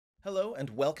Hello and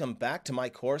welcome back to my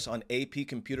course on AP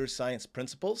Computer Science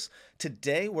Principles.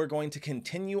 Today we're going to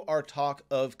continue our talk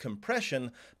of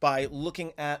compression by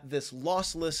looking at this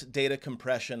lossless data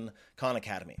compression Khan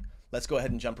Academy. Let's go ahead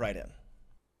and jump right in.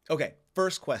 Okay,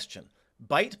 first question.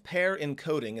 Byte pair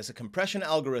encoding is a compression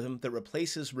algorithm that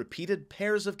replaces repeated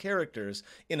pairs of characters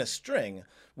in a string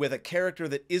with a character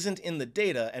that isn't in the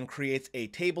data and creates a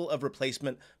table of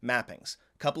replacement mappings.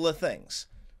 Couple of things.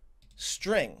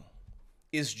 String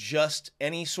is just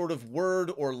any sort of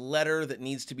word or letter that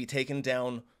needs to be taken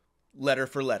down letter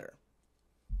for letter.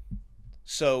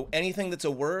 So anything that's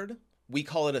a word, we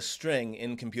call it a string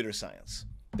in computer science.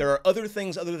 There are other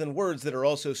things other than words that are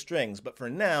also strings, but for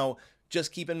now,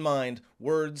 just keep in mind,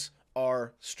 words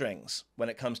are strings when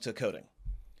it comes to coding.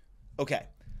 Okay,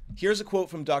 here's a quote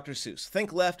from Dr. Seuss.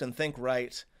 Think left and think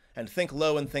right, and think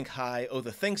low and think high. Oh,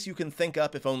 the things you can think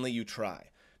up if only you try.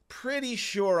 Pretty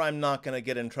sure I'm not going to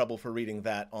get in trouble for reading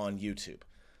that on YouTube.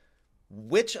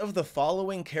 Which of the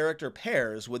following character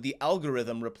pairs would the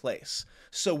algorithm replace?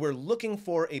 So we're looking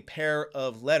for a pair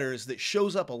of letters that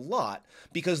shows up a lot,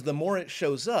 because the more it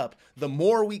shows up, the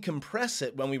more we compress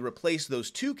it when we replace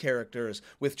those two characters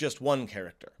with just one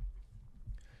character.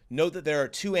 Note that there are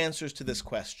two answers to this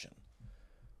question.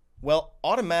 Well,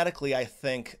 automatically I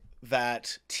think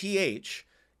that TH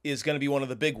is going to be one of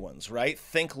the big ones, right?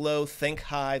 Think low, think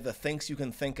high, the things you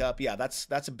can think up. Yeah,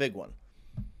 that's a big one.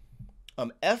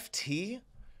 FT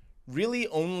really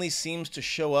only seems to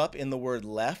show up in the word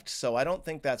left, so I don't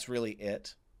think that's really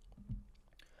it.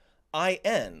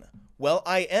 IN. Well,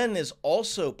 IN is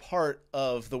also part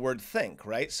of the word think,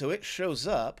 right? So it shows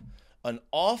up an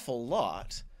awful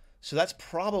lot. So that's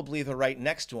probably the right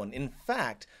next one. In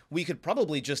fact, we could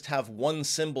probably just have one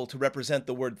symbol to represent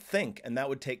the word think, and that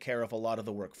would take care of a lot of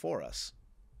the work for us.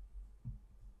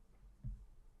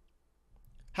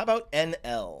 How about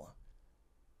NL?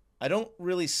 I don't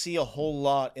really see a whole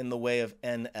lot in the way of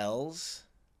NLs.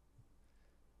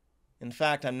 In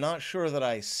fact, I'm not sure that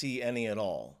I see any at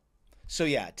all. So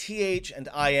yeah, TH and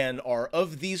IN are,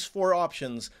 of these four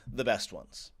options, the best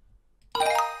ones.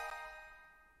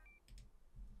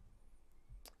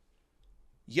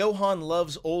 Johann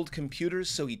loves old computers,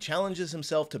 so he challenges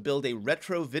himself to build a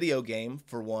retro video game,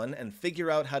 for one, and figure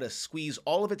out how to squeeze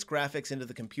all of its graphics into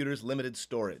the computer's limited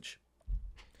storage.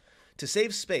 To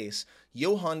save space,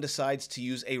 Johann decides to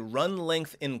use a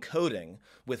run-length encoding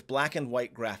with black and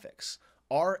white graphics.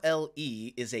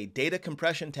 RLE is a data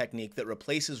compression technique that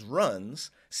replaces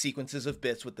runs, sequences of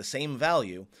bits with the same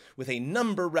value, with a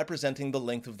number representing the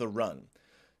length of the run.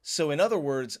 So in other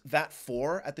words, that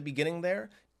 4 at the beginning there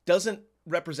doesn't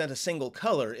represent a single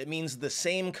color, it means the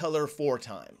same color 4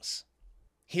 times.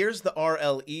 Here's the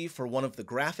RLE for one of the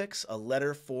graphics, a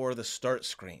letter for the start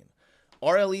screen.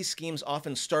 RLE schemes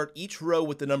often start each row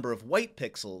with the number of white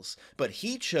pixels, but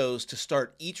he chose to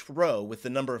start each row with the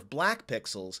number of black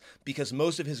pixels because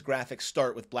most of his graphics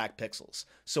start with black pixels.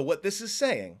 So what this is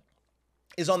saying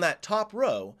is on that top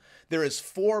row, there is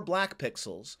 4 black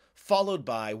pixels followed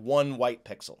by 1 white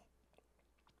pixel.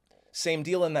 Same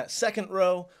deal in that second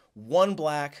row, 1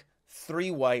 black,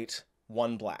 3 white,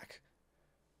 1 black.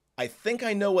 I think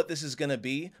I know what this is going to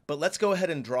be, but let's go ahead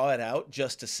and draw it out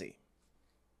just to see.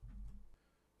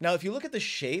 Now, if you look at the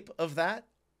shape of that,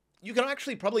 you can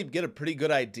actually probably get a pretty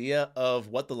good idea of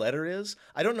what the letter is.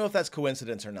 I don't know if that's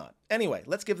coincidence or not. Anyway,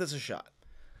 let's give this a shot.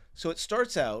 So it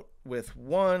starts out with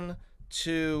 1,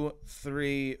 2,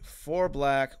 3, 4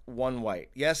 black, 1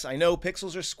 white. Yes, I know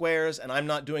pixels are squares, and I'm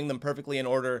not doing them perfectly in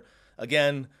order.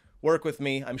 Again, work with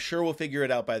me. I'm sure we'll figure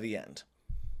it out by the end.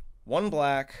 1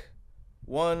 black,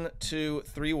 1, 2,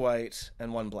 3 white,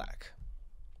 and 1 black.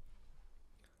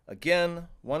 Again,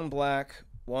 1 black,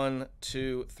 1,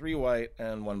 2, 3 white,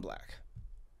 and 1 black.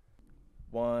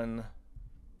 1,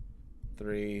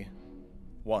 3,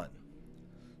 1.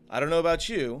 I don't know about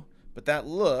you, but that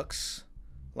looks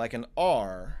like an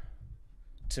R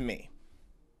to me.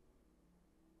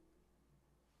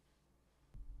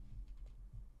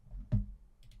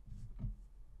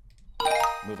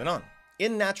 Moving on.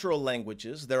 In natural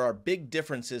languages, there are big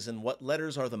differences in what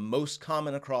letters are the most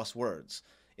common across words.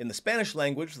 In the Spanish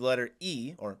language, the letter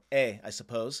E, or A, I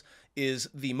suppose, is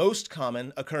the most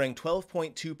common, occurring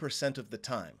 12.2% of the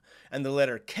time. And the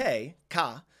letter K,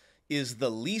 Ka, is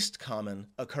the least common,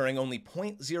 occurring only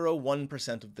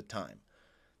 0.01% of the time.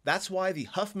 That's why the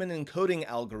Huffman encoding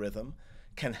algorithm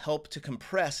can help to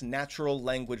compress natural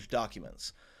language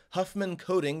documents. Huffman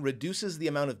coding reduces the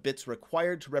amount of bits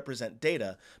required to represent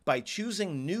data by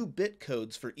choosing new bit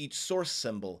codes for each source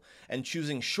symbol and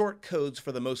choosing short codes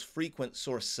for the most frequent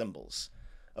source symbols.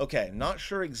 Okay, not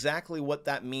sure exactly what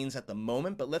that means at the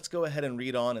moment, but let's go ahead and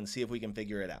read on and see if we can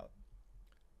figure it out.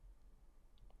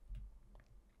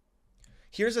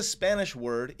 Here's a Spanish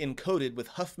word encoded with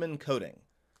Huffman coding.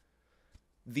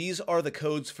 These are the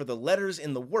codes for the letters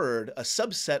in the word, a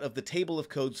subset of the table of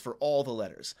codes for all the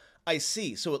letters. I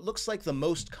see, so it looks like the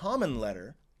most common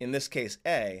letter, in this case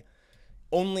A,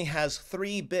 only has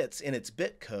 3 bits in its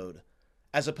bit code,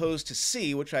 as opposed to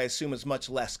C, which I assume is much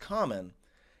less common,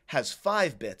 has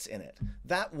 5 bits in it.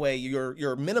 That way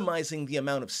you're minimizing the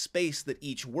amount of space that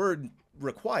each word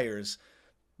requires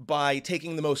by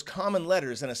taking the most common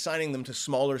letters and assigning them to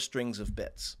smaller strings of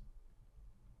bits.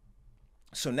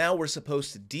 So now we're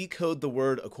supposed to decode the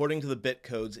word according to the bit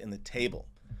codes in the table.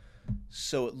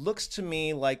 So it looks to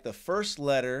me like the first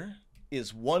letter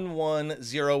is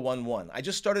 11011. I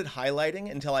just started highlighting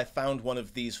until I found one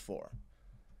of these 4.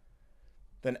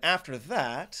 Then after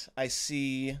that, I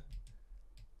see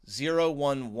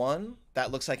 011.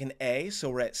 That looks like an A, so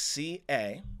we're at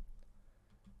CA.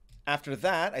 After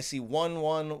that, I see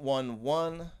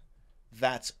 1111.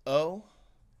 That's O.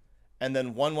 And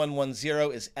then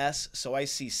 1110 is S, so I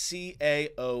see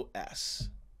CAOS.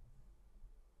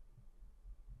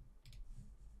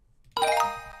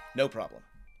 No problem.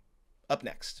 Up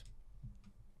next.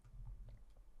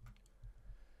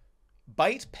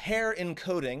 Byte pair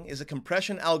encoding is a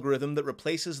compression algorithm that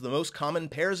replaces the most common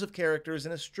pairs of characters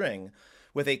in a string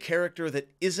with a character that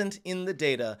isn't in the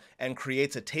data and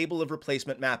creates a table of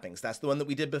replacement mappings. That's the one that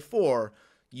we did before,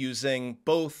 using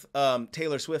both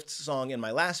Taylor Swift's song in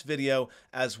my last video,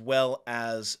 as well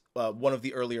as one of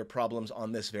the earlier problems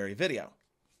on this very video.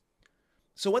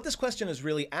 So what this question is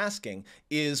really asking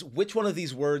is which one of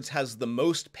these words has the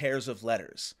most pairs of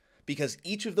letters? Because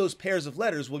each of those pairs of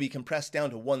letters will be compressed down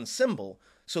to one symbol,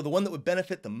 so the one that would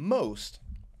benefit the most,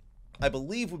 I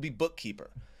believe, would be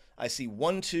bookkeeper. I see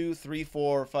 1, 2, 3,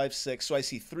 4, 5, 6, so I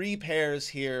see 3 pairs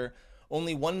here,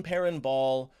 only 1 pair in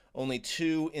ball, only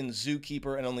 2 in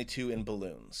zookeeper, and only 2 in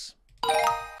balloons.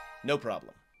 No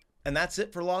problem. And that's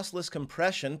it for lossless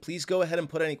compression. Please go ahead and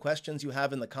put any questions you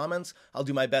have in the comments. I'll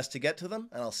do my best to get to them,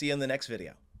 and I'll see you in the next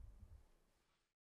video.